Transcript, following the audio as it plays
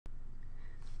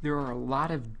There are a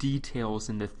lot of details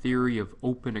in the theory of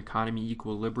open economy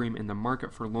equilibrium in the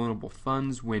market for loanable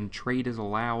funds when trade is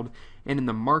allowed, and in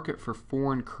the market for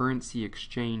foreign currency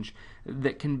exchange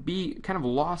that can be kind of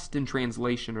lost in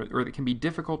translation or that can be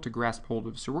difficult to grasp hold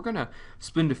of. So we're going to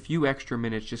spend a few extra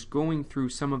minutes just going through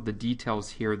some of the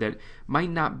details here that might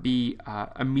not be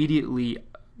immediately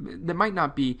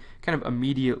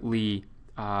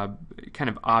kind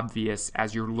of obvious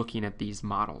as you're looking at these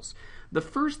models. The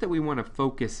first that we want to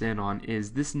focus in on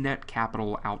is this net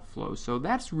capital outflow. So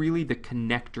that's really the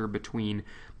connector between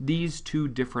these two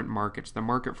different markets, the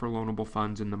market for loanable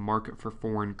funds and the market for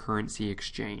foreign currency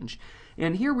exchange.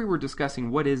 And here we were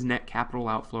discussing what is net capital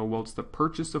outflow. Well, it's the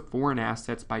purchase of foreign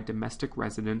assets by domestic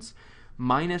residents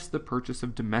minus the purchase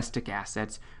of domestic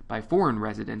assets by foreign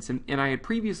residents. And I had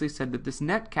previously said that this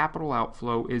net capital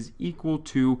outflow is equal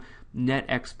to net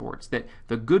exports, that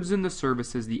the goods and the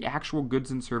services, the actual goods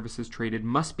and services traded,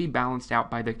 must be balanced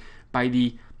out by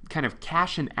the kind of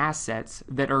cash and assets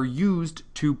that are used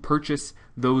to purchase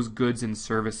those goods and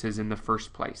services in the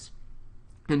first place.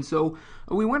 And so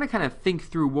we want to kind of think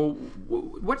through, well,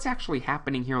 what's actually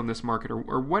happening here on this market,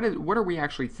 or what are we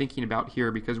actually thinking about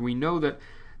here? Because we know that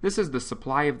this is the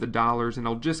supply of the dollars, and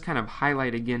I'll just kind of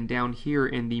highlight again down here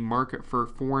in the market for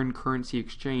foreign currency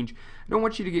exchange. I don't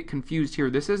want you to get confused here.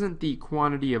 This isn't the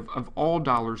quantity of all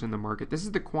dollars in the market. This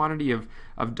is the quantity of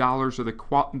dollars, or the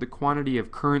quantity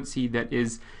of currency that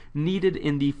is needed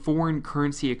in the foreign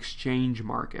currency exchange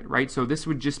market, right? So this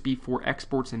would just be for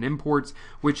exports and imports,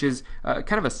 which is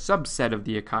kind of a subset of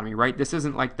the economy, right? This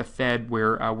isn't like the Fed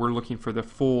where we're looking for the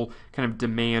full kind of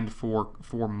demand for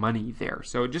money there.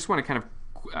 So I just want to kind of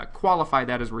qualify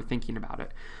that as we're thinking about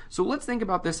it. So let's think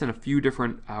about this in a few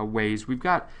different ways. We've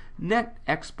got net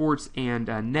exports and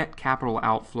net capital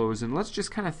outflows, and let's just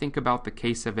kind of think about the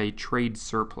case of a trade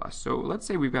surplus. So let's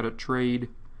say we've got a trade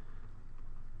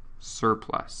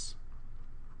surplus.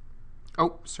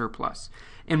 Surplus.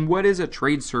 And what is a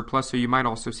trade surplus? So you might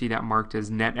also see that marked as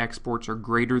net exports are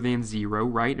greater than zero,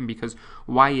 right? And because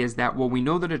why is that? Well, we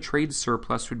know that a trade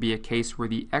surplus would be a case where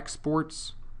the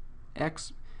exports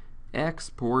are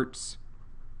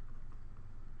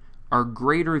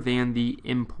greater than the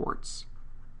imports.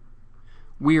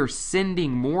 We are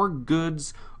sending more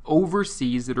goods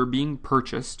overseas that are being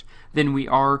purchased than we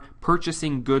are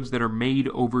purchasing goods that are made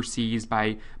overseas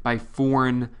by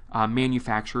foreign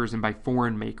manufacturers and by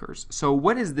foreign makers. So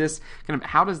what is this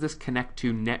how does this connect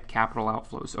to net capital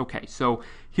outflows? Okay, so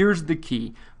here's the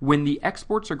key. When the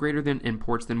exports are greater than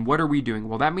imports, then what are we doing?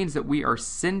 Well, that means that we are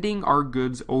sending our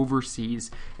goods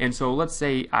overseas. And so let's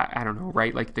say, I don't know,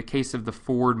 right, like the case of the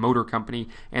Ford Motor Company,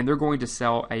 and they're going to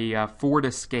sell a Ford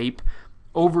Escape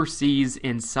overseas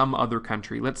in some other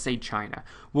country, let's say China.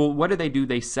 Well, what do?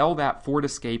 They sell that Ford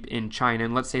Escape in China,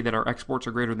 and let's say that our exports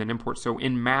are greater than imports. So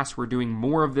in mass, we're doing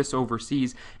more of this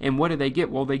overseas. And what do they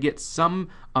get? Well, they get some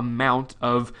amount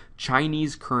of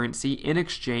Chinese currency in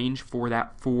exchange for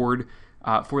that Ford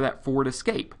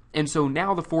Escape. And so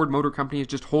now the Ford Motor Company is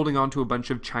just holding on to a bunch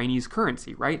of Chinese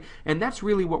currency, right? And that's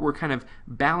really what we're kind of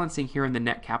balancing here in the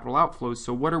net capital outflows.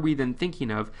 So what are we then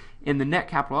thinking of in the net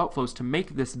capital outflows to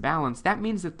make this balance? That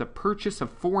means that the purchase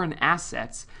of foreign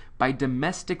assets by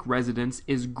domestic residents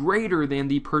is greater than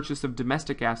the purchase of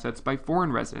domestic assets by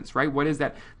foreign residents, right? What is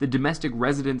that? The domestic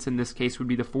residents in this case would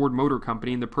be the Ford Motor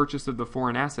Company, and the purchase of the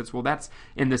foreign assets, well, that's,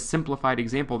 in the simplified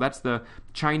example, that's the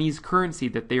Chinese currency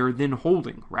that they are then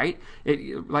holding, right?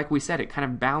 Like we said, it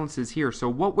kind of balances here. So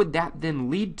what would that then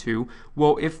lead to?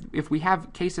 Well, if we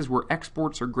have cases where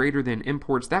exports are greater than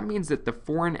imports, that means that the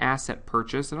foreign asset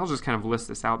purchase, and I'll just kind of list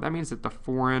this out, that means that the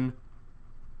foreign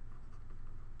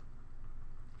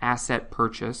asset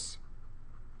purchase,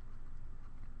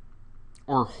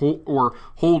 or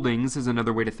holdings is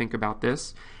another way to think about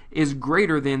this, is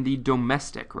greater than the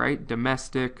domestic, right?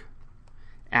 Domestic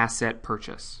asset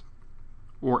purchase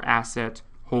or asset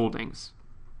holdings.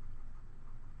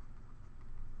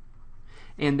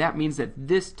 And that means that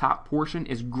this top portion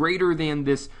is greater than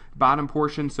this bottom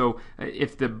portion. So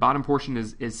if the bottom portion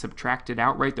is subtracted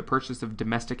out, right, the purchase of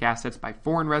domestic assets by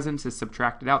foreign residents is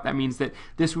subtracted out, that means that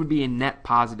this would be a net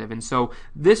positive. And so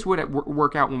this would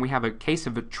work out when we have a case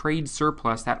of a trade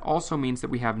surplus. That also means that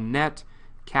we have net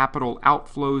capital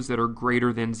outflows that are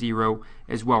greater than zero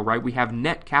as well, right? We have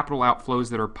net capital outflows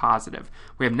that are positive.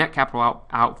 We have net capital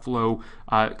outflow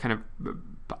kind of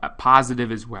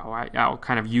positive as well. I'll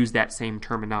kind of use that same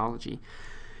terminology.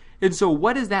 And so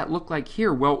what does that look like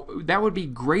here? Well, that would be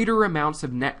greater amounts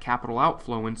of net capital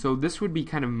outflow. And so this would be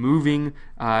kind of moving,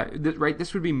 right?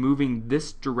 This would be moving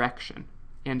this direction.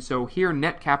 And so here,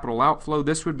 net capital outflow,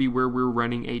 this would be where we're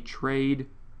running a trade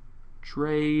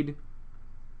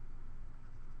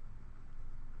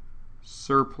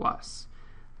surplus.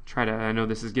 I know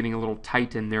this is getting a little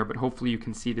tight in there, but hopefully you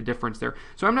can see the difference there.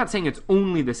 So I'm not saying it's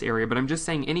only this area, but I'm just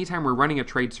saying anytime we're running a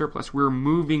trade surplus, we're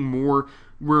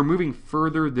moving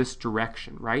further this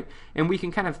direction, right? And we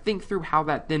can kind of think through how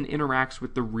that then interacts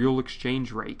with the real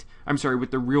exchange rate.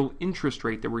 With the real interest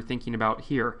rate that we're thinking about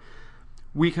here.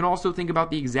 We can also think about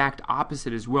the exact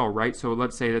opposite as well, right? So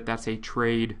let's say that that's a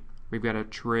trade, we've got a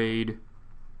trade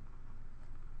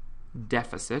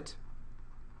deficit.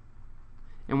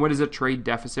 And what is a trade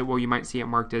deficit? Well, you might see it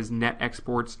marked as net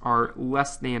exports are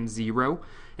less than 0.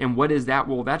 And what is that?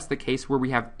 Well, that's the case where we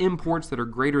have imports that are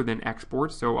greater than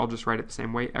exports. So I'll just write it the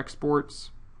same way.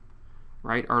 Exports,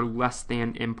 right, are less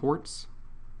than imports.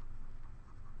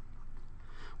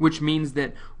 Which means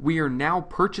that we are now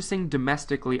purchasing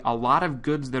domestically a lot of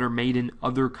goods that are made in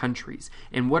other countries.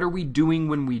 And what are we doing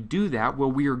when we do that?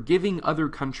 Well, we are giving other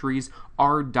countries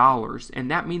our dollars.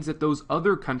 And that means that those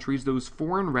other countries, those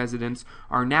foreign residents,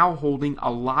 are now holding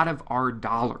a lot of our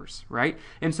dollars, right?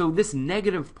 And so this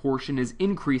negative portion is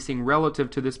increasing relative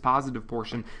to this positive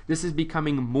portion. This is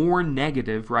becoming more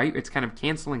negative, right? It's kind of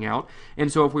canceling out.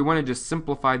 And so if we want to just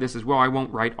simplify this as well, I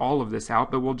won't write all of this out,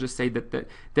 but we'll just say that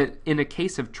in a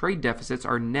case of trade deficits,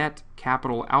 our net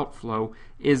capital outflow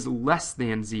is less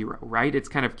than 0, right? It's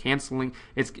kind of canceling.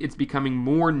 It's becoming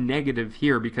more negative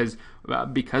here because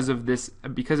of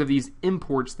these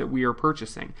imports that we are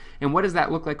purchasing. And what does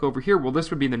that look like over here? Well, this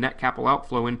would be the net capital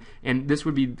outflow, and this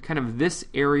would be kind of this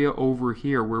area over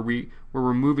here where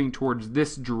we're moving towards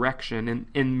this direction,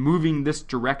 and moving this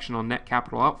direction on net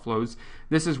capital outflows.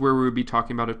 This is where we would be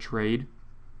talking about a trade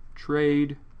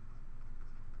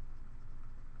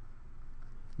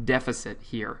deficit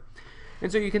here.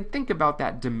 And so you can think about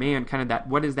that demand, kind of that,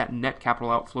 what is that net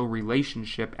capital outflow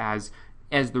relationship as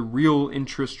the real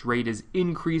interest rate is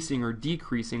increasing or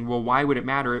decreasing. Well, why would it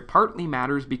matter? It partly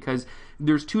matters because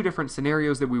there's two different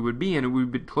scenarios that we would be in. We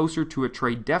would be closer to a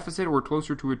trade deficit or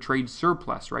closer to a trade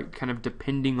surplus, right? Kind of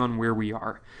depending on where we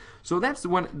are. So that's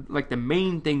the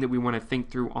main thing that we want to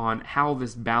think through on how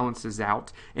this balances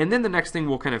out. And then the next thing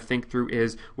we'll kind of think through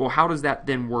is, well, how does that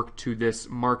then work to this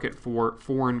market for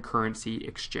foreign currency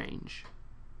exchange?